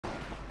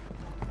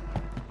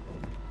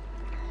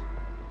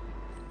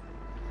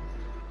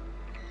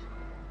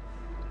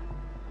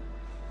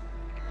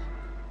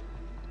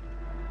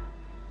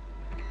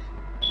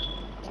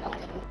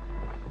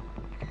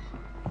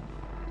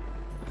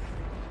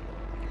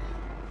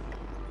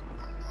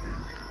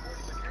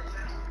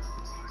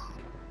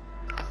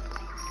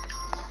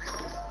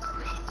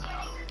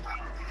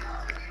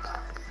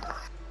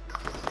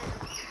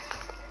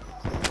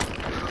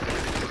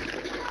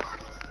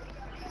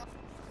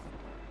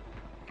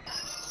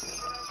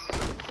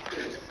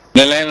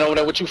They landing over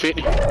there with you,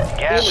 50.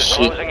 Gas is Shit.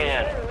 closing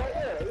in.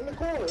 In the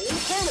corner, in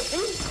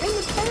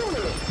the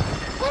corner.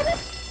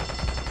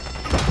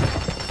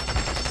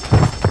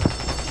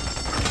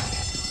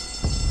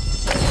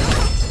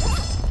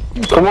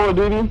 Come on,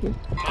 dude.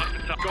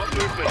 Got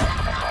movement.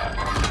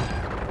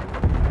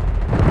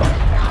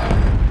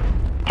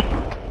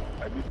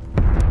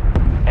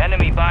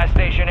 Enemy buy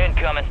station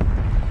incoming.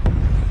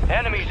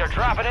 Enemies are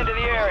dropping into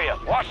the area.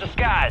 Watch the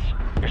skies.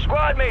 Your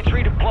squad mates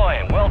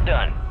redeploying. Well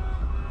done.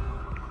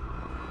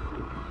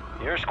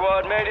 Your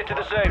squad made it to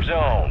the safe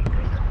zone.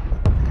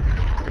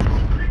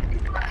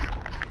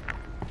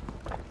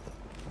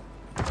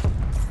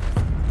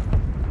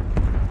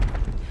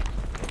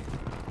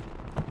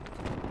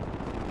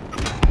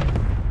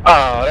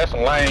 Oh, that's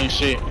some lame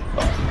shit.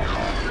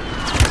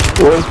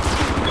 What?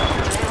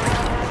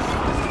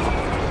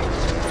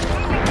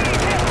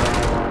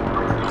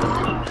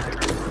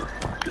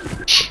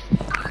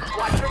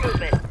 Watch your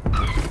movement.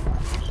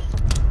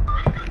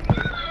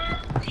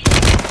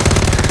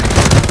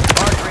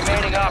 Mark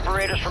remaining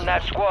operators from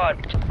that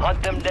squad.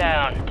 Hunt them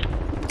down.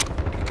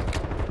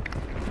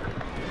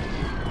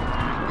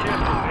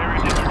 Careful, there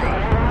is a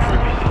guy.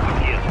 Trophy system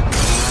here.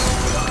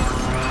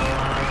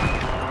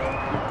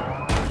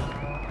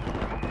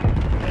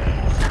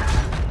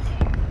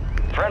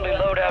 Friendly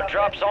loadout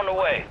drops on the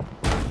way.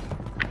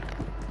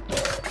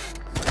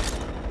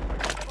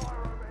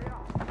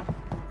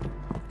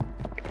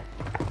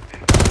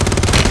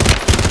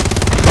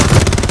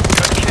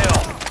 Good kill.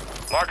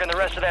 Marking the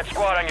rest of that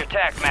squad on your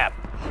TAC map.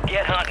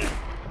 Get hunting.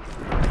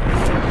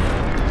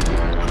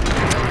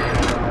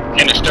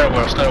 In the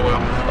stairwell.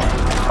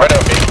 Right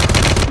up, bitch.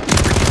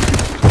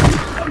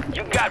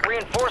 You got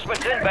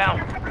reinforcements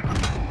inbound.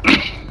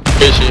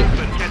 Good shit.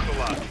 Cancel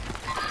lock.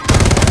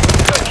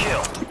 Good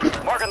kill.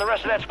 Marking the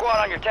rest of that squad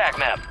on your TAC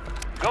map.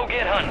 Go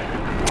get hunting.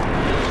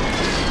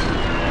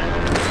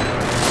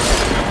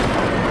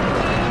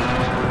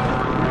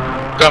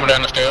 Coming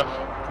down the stair.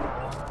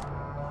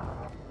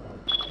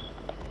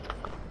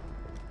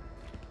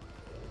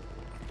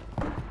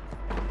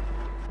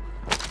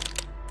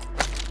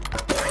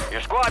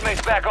 Your squad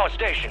mate's back on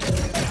station.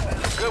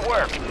 Good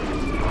work.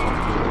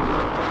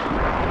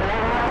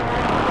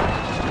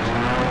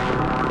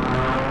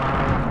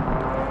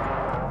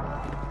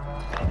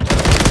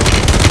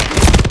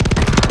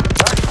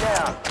 Target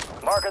down.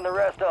 Marking the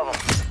rest of them.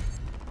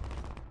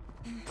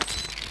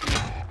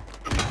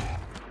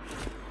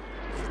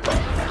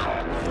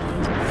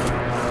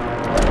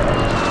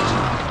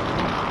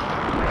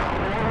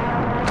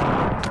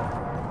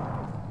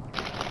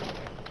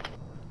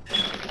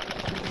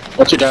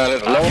 What you down at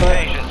the loadout?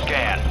 Occupation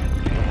scan.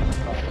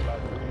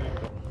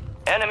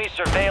 Enemy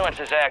surveillance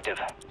is active.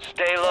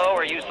 Stay low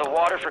or use the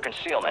water for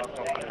concealment.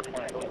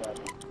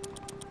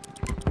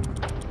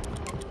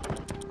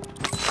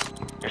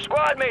 Your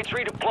squad mates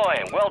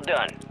redeploying. Well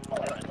done.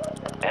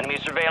 Enemy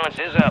surveillance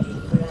is up.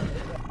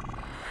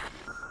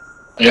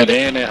 Yeah,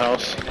 they in that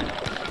house.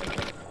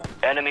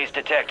 Enemies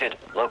detected.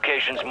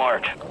 Locations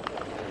marked.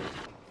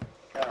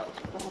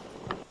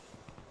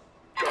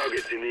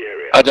 Targets in the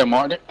area. I just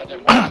marked it.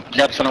 You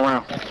got to turn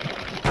around.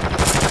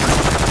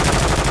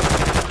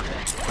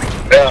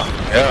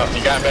 Yeah,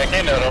 you got back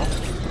in there though.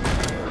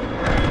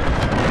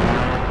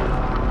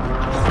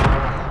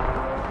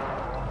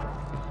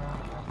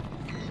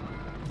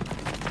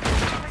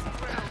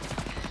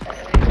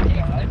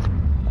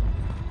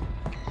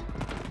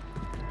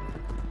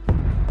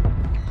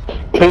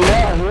 Can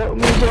y'all help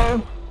me,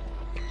 bro?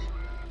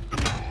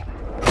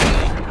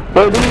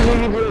 Bro, these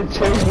niggas just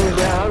chase me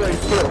down. I'm like,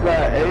 fuck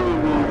by 80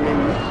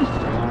 niggas.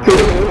 They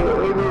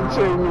just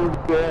chase me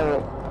down.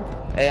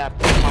 Hey, I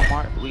picked my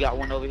mark. We got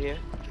one over here.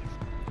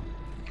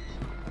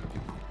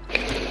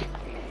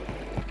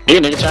 These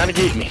niggas trying to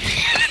get me.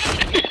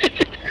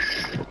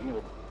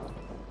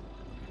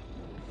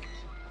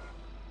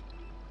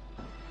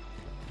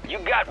 You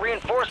got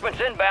reinforcements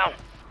inbound.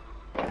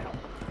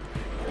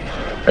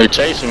 They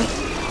chasing me.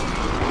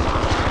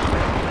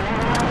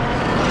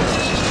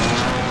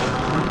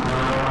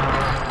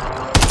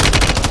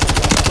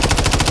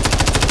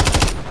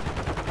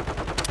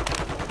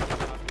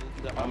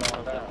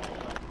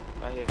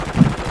 Right here.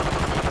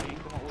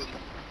 Come on with me.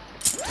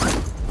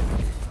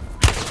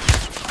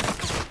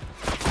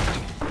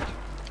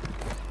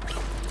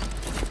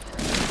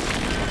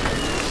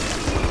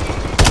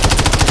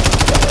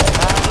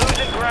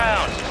 Losing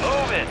ground.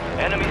 Move it.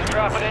 Enemies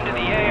dropping into the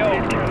AO.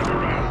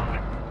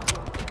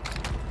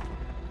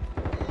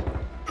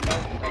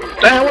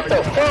 Damn, what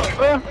the fuck,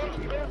 bro?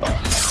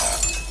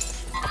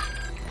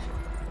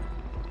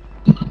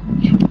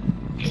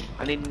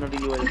 I need to know the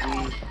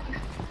UAV.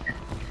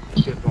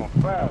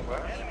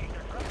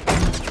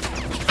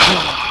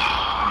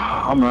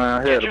 I'm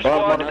around here at Get the your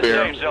bottom squad of to the the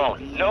barrel. safe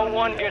zone. No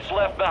one gets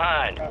left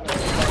behind.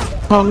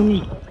 Follow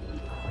me.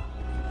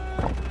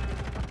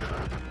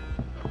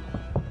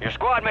 Your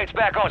squad mate's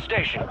back on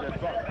station.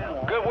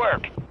 Good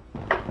work.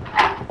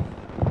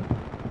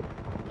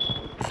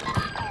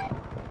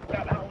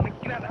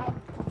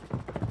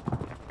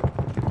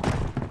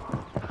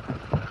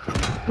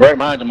 Right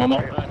behind you,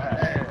 Momo.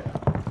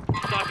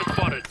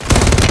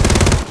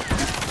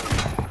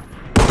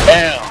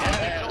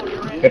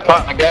 The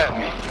partner got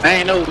me. I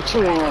ain't know what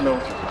you on though.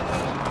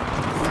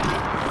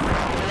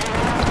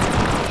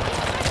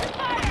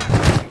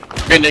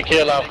 Getting the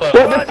kill out for.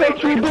 What the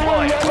fuck you doing,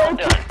 Well yellow?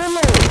 done.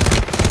 Enemy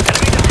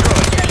destroyed. Use your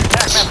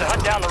attack map to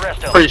hunt down the rest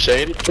of them.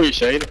 Appreciate it.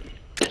 Appreciate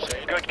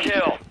it. Good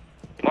kill.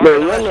 Man, Mark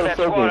the rest of yellow that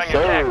squad on fucking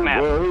your attack soul, map.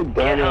 bro. He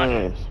Get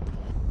hunting. dumbass.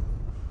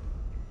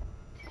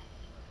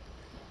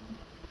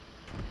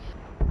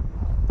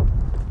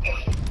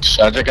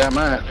 I just got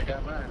mine.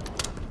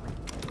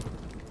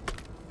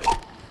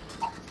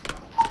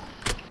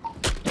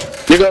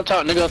 Nigga up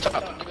top, nigga up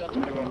top.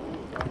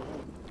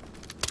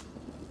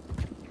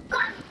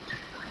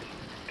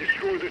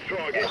 Destroy the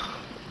target.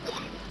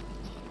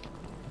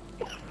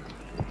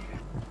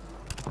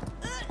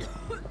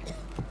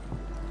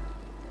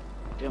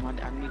 Damn, I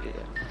needed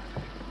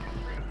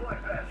that.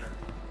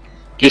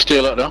 He's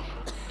still up though.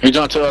 He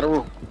jumped to the other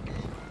room.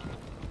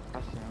 I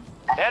see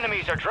him.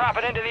 Enemies are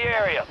dropping into the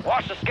area.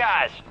 Watch the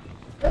skies.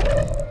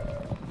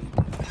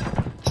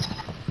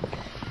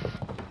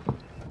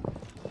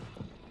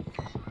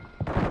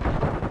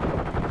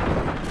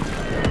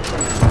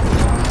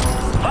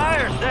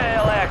 Fire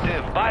sale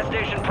active. Buy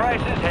station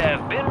prices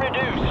have been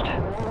reduced.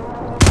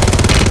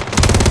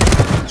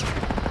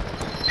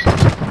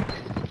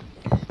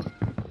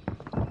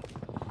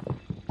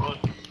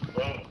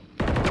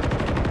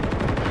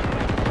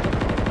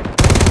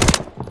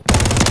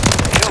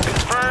 Kill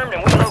confirmed,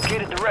 and we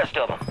located the rest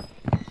of them.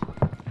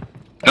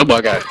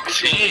 Nobody got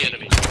 10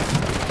 enemies.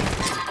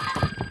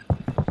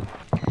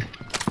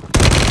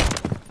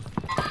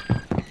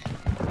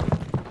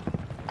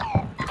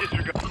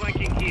 Disregard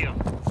flanking here.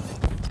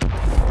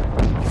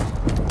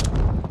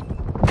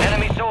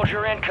 Enemy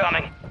soldier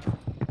incoming.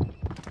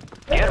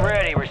 Get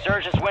ready.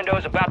 Resurgence window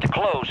is about to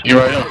close. You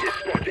right here. Target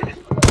spotted.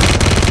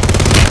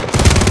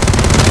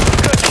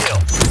 Good kill.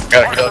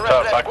 Gotta Mark get the up rest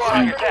top of so I that squad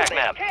on your can attack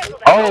map. see.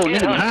 Oh,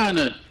 nigga behind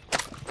us.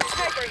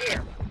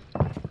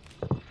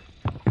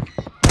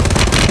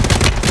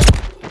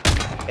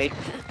 Hey,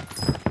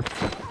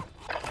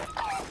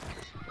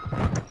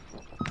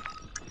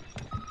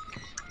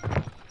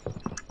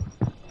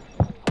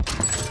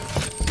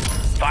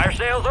 Fire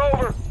sale's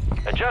over.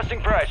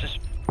 Adjusting prices.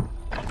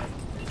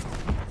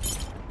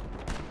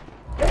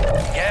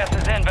 Gas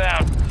is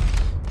inbound.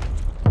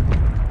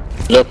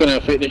 Up in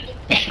there 50.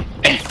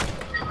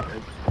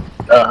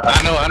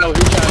 I know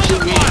he's trying to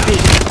shoot me in the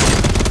feet.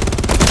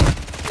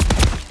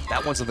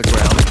 That one's on the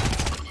ground.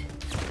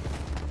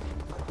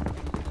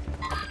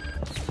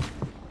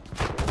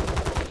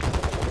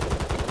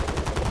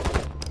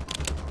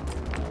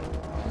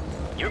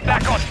 You're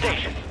back on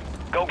station.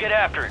 Go get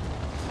after it.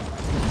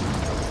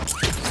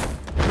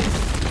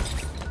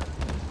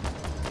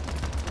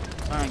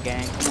 fine,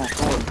 gang. Come on,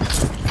 forward.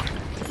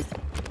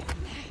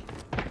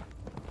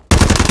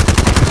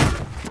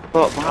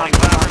 Fuck, behind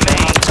 25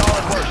 remain.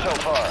 Solid work so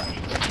far.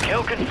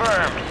 Kill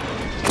confirmed.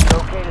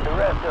 Located the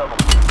rest of them.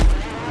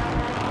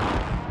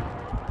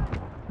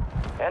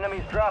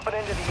 Enemies dropping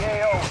into the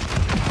AO.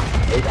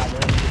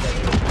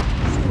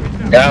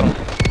 Got him.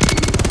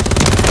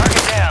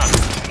 Target down.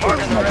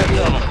 Marking the rest of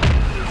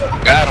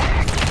them. Got him.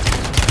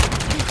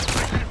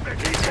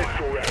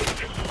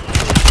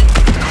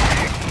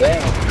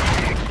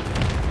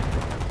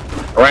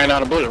 Ran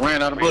out of bullets.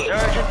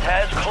 Resurgence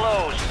has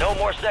closed. No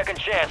more second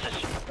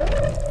chances.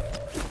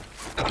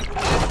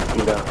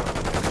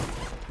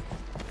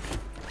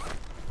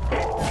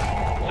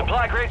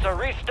 Supply crates are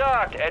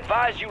restocked.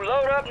 Advise you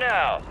load up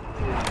now.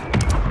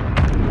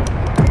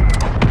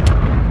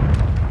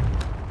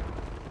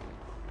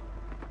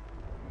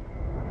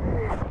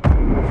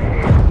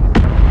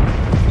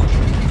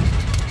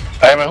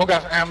 Hey man, who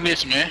got some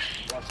ammunition, man?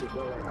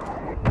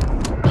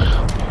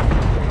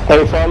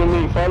 Hey, follow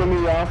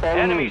me, y'all, follow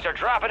me. Enemies are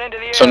dropping into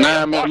the area. So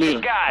 9 Watch the millimeter.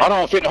 skies. Hold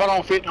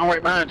on, 50. I'm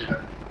right behind you.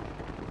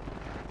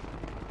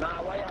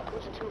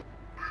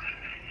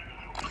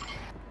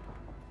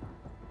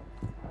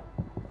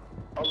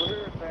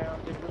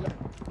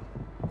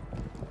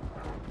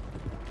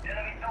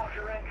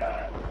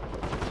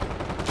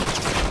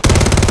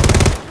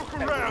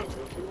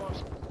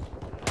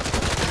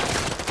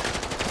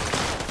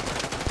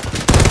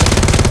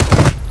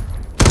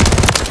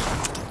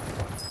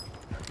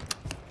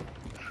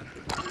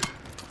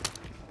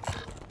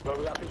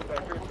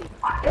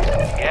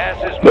 Gas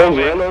is Those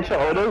moving. yellow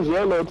talking. Those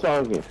yellow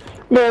talking.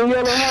 Man,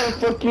 yellow, how the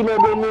fuck you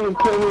let that nigga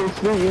come in and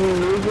sneak me,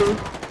 nigga?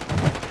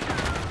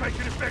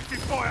 Taking effective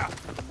fire.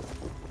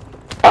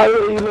 I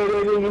let you let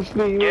that nigga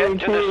sneak me Get and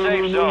to the kill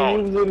safe me, zone.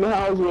 nigga. He was in the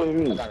house with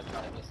me.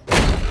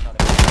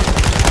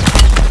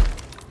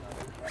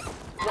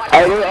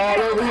 Hey, they're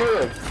all over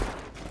here.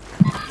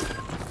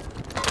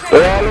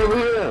 They're all over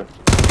here.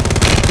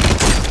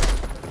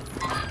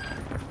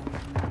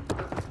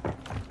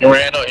 He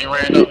ran up.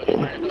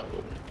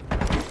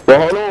 Well,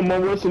 hold on,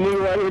 Momo. It's a nigga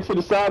right here to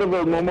the side of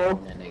us,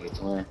 Momo. That nigga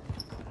twin.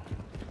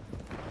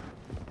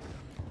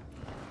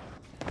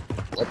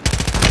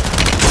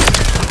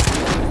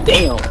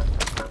 Damn.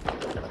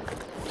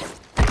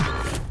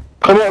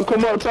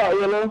 Come up, top,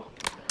 yellow.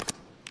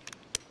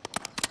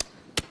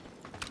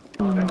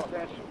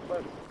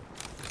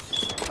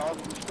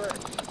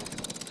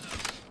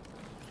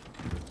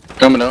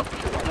 Coming up.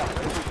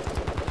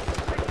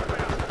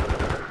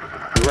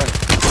 You right.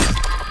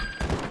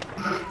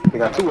 They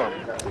got two of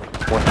them.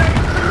 One.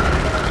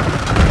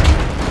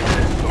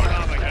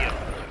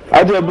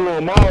 I just blew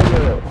them all up.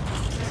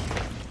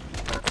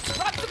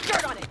 Drop some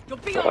dirt on it. You'll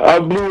be all I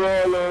blew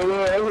all of them.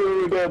 I hit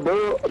with that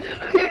ball.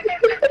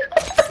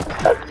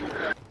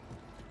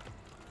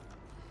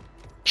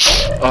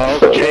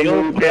 Okay,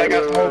 okay, I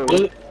got some more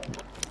good.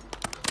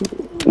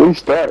 We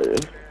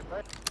started.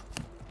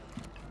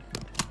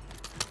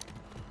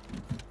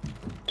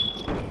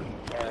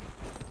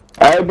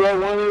 Hey, bro,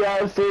 one of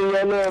y'all sing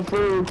your little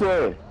food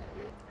play.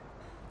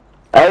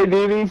 Hey,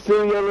 DD,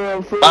 sing your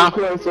little food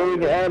play so we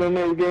can add in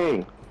this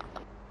game.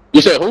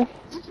 You said who?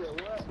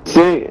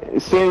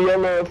 Sing your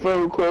little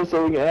friend request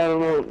so we can add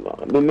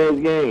on the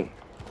next game.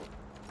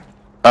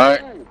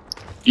 Alright.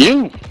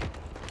 You.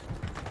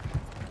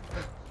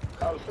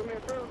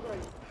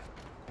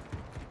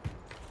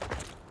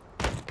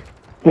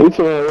 He trying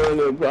to run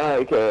the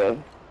podcast.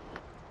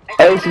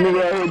 Hey, this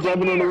nigga out here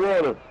jumping in the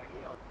water.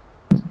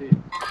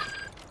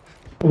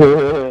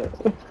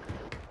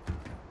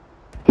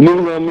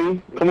 Niggas on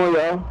me. Come on,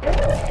 y'all.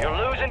 You're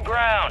losing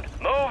ground.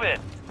 Move it.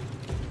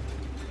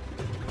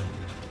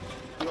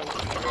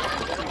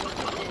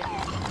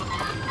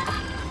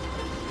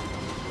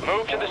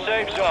 Move to the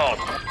safe zone.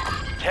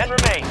 10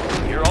 remain.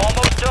 You're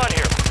almost done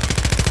here.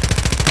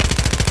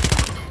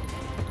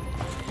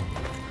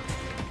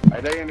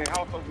 Are they in the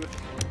house over there?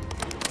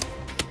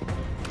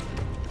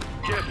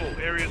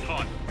 Careful, area's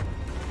hot.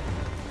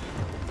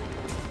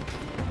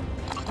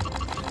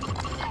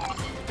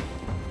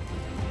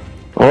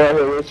 All right,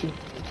 here, Richie.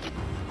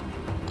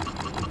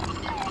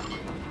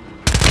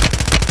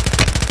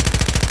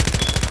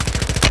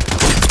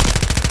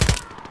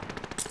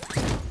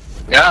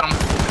 Got him.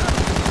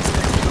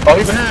 Oh,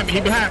 he behind me,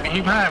 he behind me,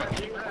 he behind me.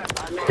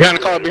 Behind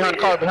the car, behind the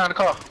car, behind the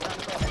car.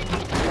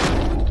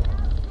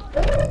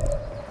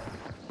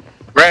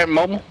 Grab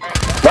mobile.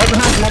 Right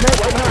behind you, mobile,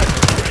 right behind you.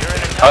 You're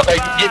in the top Okay,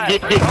 five.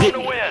 get. We're going to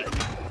win.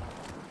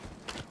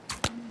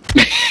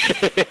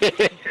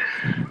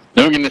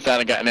 Don't get inside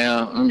the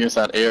goddamn, don't get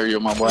inside the area,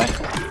 my boy.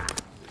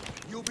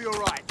 You'll be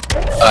alright.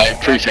 I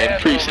appreciate it,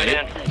 appreciate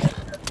it.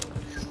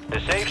 The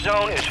safe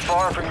zone is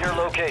far from your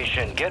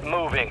location. Get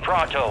moving,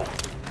 pronto.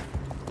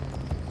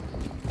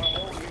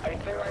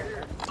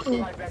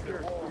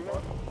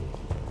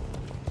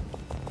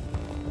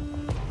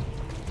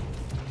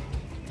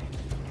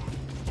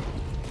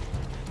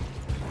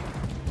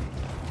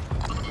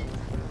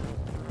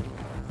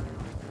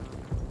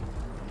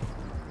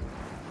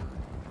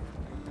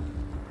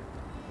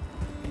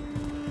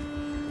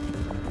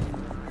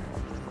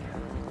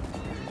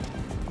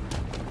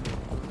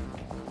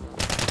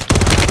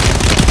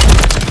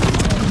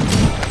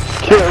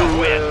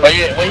 Where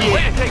you at? Way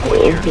to take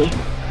what's yours.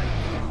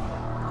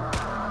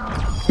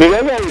 Nigga, I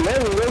got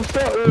 11. What's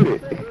up with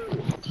it?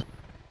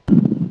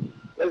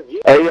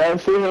 Hey, y'all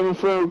see him in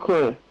front of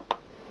Quinn.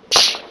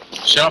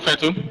 Shut off here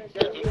too.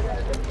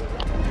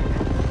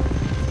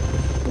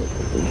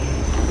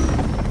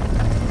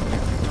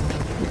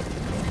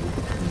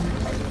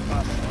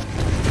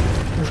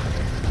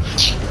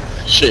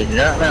 Shit,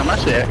 goddamn, my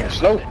shit acting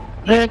slow.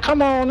 Man,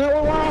 come on, now,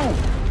 what's wrong?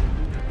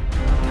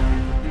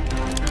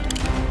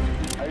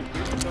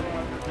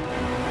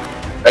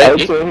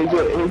 Hey, so he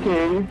can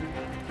hear you?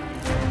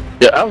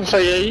 Yeah, I would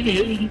say, yeah, you can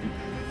hear you.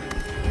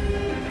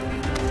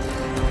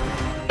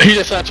 He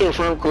just out to a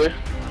friend quick.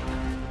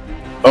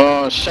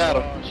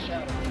 Shadow.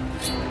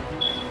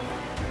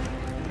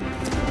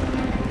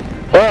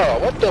 Wow,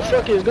 what the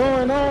fuck is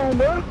going on,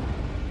 bro?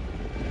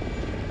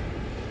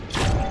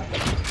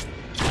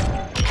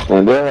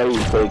 And that's how you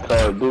play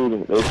Call of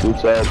Duty. That's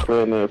what y'all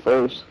playing there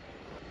first.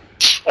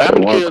 How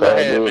many kills I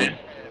had, man?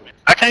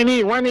 I can't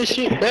even run this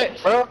shit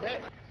back, bro.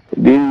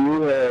 D,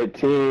 you had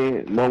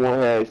 10, Momo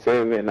had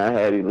 7, and I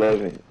had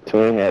 11.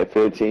 Twin had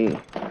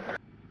 15.